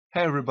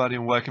Hey everybody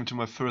and welcome to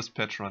my first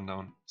patch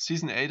rundown.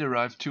 Season 8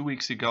 arrived 2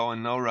 weeks ago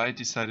and now Riot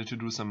decided to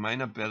do some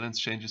minor balance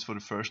changes for the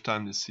first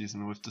time this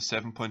season with the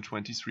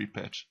 7.23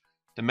 patch.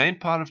 The main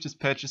part of this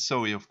patch is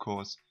Zoe, of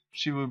course.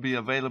 She will be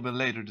available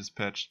later this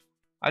patch.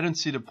 I don't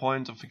see the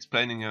point of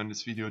explaining her in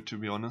this video, to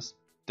be honest.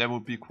 That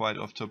would be quite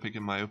off topic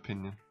in my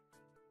opinion.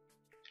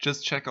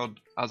 Just check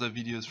out other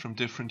videos from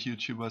different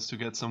YouTubers to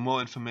get some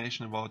more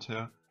information about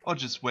her, or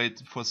just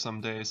wait for some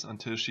days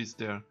until she's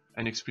there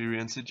and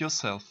experience it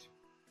yourself.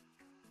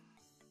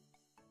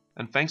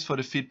 And thanks for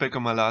the feedback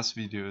on my last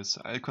videos.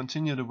 I'll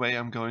continue the way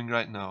I'm going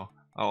right now.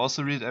 I'll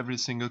also read every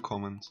single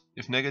comment,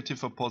 if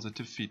negative or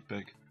positive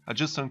feedback. I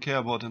just don't care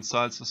about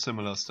insults or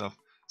similar stuff,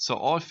 so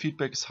all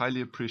feedback is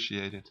highly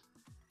appreciated.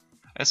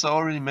 As I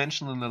already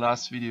mentioned in the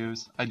last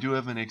videos, I do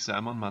have an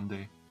exam on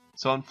Monday.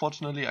 So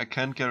unfortunately I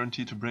can't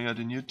guarantee to bring out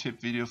a new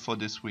tip video for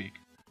this week.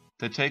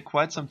 They take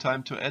quite some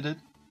time to edit.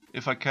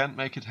 If I can't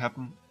make it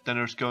happen, then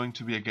there's going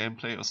to be a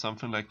gameplay or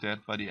something like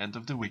that by the end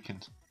of the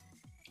weekend.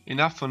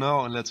 Enough for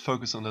now and let's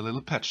focus on the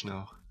little patch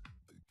now.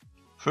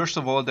 First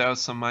of all, there are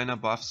some minor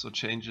buffs or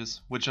changes,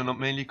 which are not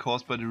mainly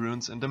caused by the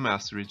runes and the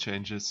mastery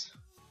changes.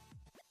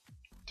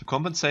 To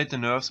compensate the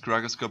nerfs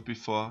Gragas got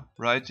before,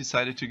 Riot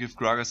decided to give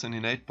Gragas an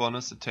innate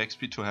bonus attack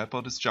speed to help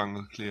out his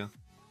jungle clear.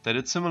 They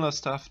did similar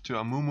stuff to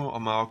Amumu or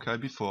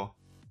Maokai before.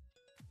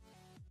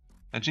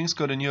 And Jinx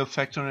got a new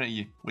effect on her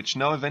E, which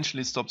now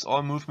eventually stops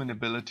all movement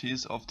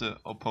abilities of the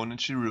opponent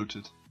she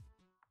rooted.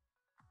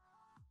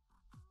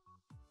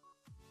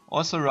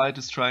 Also Riot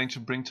is trying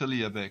to bring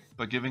Talia back,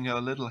 by giving her a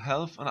little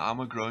health and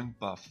armor growing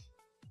buff.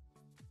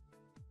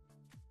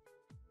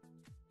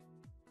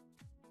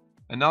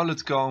 And now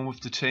let's go on with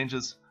the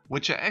changes,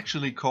 which are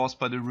actually caused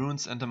by the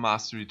runes and the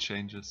mastery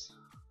changes.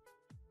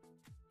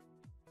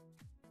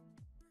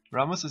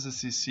 Rammus is a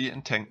CC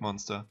and tank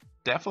monster,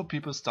 therefore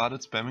people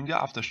started spamming the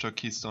Aftershock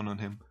keystone on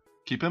him.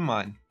 Keep in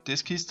mind,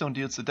 this keystone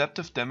deals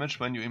adaptive damage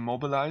when you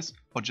immobilize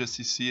or just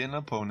CC an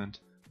opponent.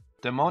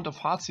 The amount of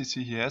hard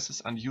CC he has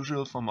is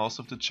unusual for most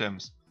of the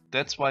gems.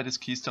 That's why this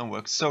keystone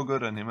works so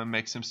good on him and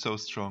makes him so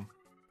strong.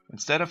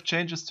 Instead of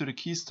changes to the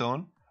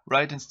keystone,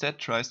 Riot instead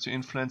tries to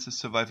influence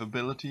his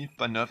survivability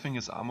by nerfing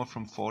his armor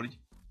from 40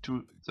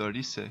 to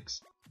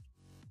 36.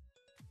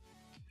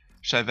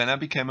 Shyvana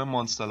became a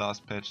monster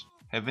last patch.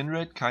 Her win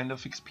rate kind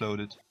of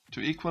exploded. To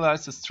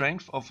equalize the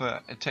strength of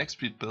her attack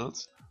speed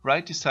builds,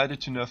 Riot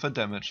decided to nerf her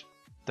damage,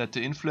 that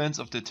the influence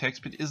of the attack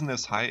speed isn't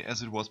as high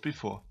as it was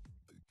before.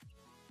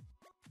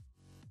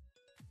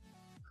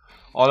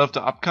 All of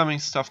the upcoming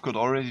stuff got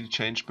already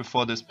changed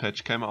before this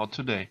patch came out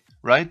today.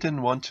 Riot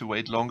didn't want to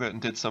wait longer and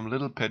did some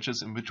little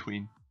patches in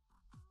between.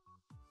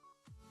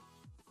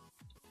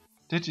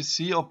 Did you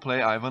see or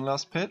play Ivan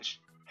last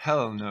patch?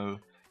 Hell no.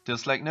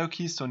 There's like no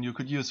keystone you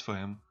could use for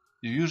him.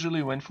 You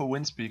usually went for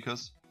wind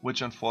speakers,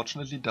 which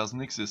unfortunately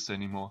doesn't exist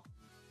anymore.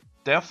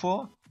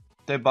 Therefore,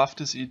 they buffed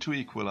his E to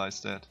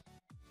equalize that.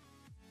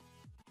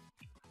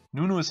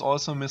 Nunu is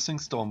also missing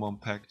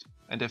Stormbomb Pact,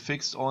 and they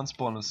fixed Ornn's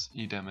bonus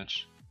E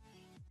damage.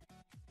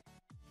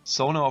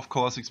 Sona of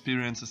course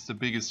experiences the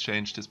biggest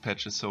change this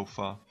patch is so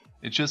far.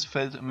 It just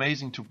felt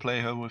amazing to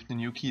play her with the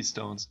new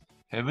keystones.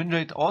 Her win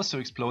rate also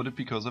exploded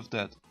because of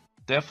that.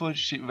 Therefore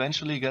she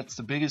eventually gets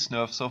the biggest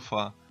nerf so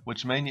far,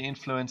 which mainly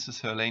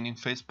influences her laning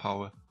phase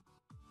power.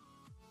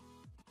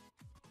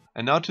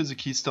 And now to the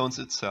keystones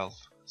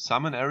itself.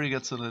 Summon Airy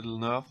gets a little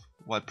nerf,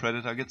 while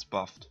Predator gets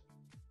buffed.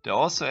 They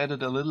also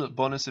added a little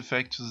bonus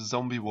effect to the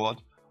zombie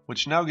ward,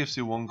 which now gives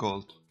you 1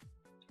 gold.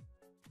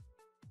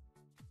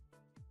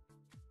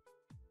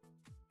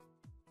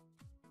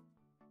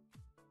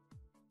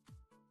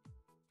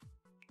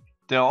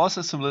 There are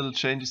also some little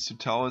changes to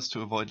towers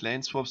to avoid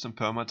lane swaps and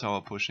perma tower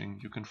pushing,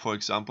 you can for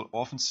example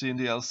often see in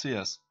the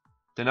LCS.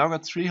 They now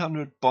got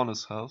 300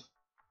 bonus health,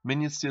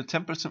 minions deal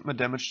 10% more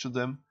damage to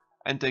them,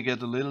 and they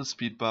get a little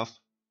speed buff,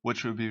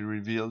 which will be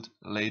revealed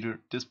later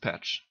this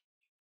patch.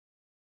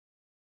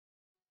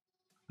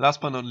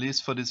 Last but not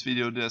least for this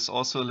video, there's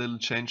also a little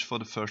change for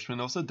the first win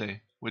of the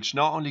day, which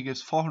now only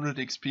gives 400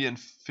 XP and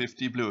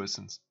 50 blue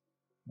essence.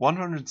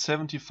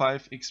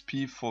 175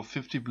 XP for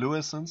 50 blue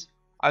essence?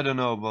 I don't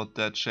know about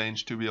that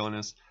change, to be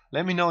honest.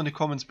 Let me know in the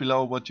comments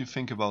below what you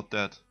think about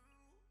that.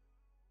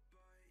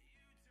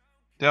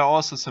 There are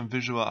also some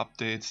visual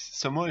updates,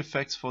 some more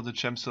effects for the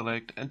gem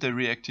select, and they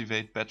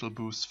reactivate battle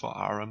boosts for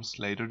ARAMs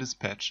later this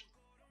patch.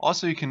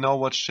 Also you can now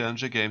watch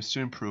challenger games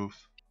to improve.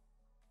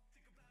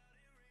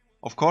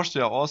 Of course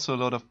there are also a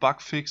lot of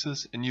bug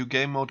fixes, a new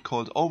game mode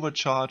called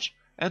Overcharge,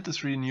 and the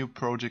 3 new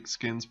project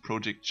skins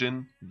Project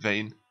Jin,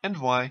 Vayne and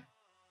Y.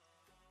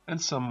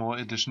 And some more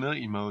additional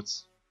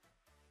emotes.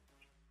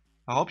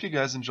 I hope you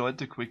guys enjoyed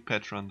the quick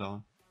patch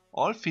rundown.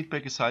 All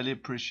feedback is highly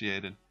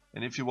appreciated,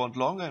 and if you want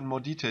longer and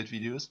more detailed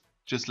videos,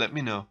 just let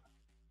me know.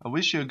 I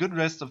wish you a good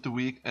rest of the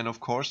week and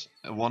of course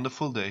a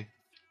wonderful day.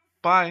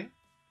 Bye!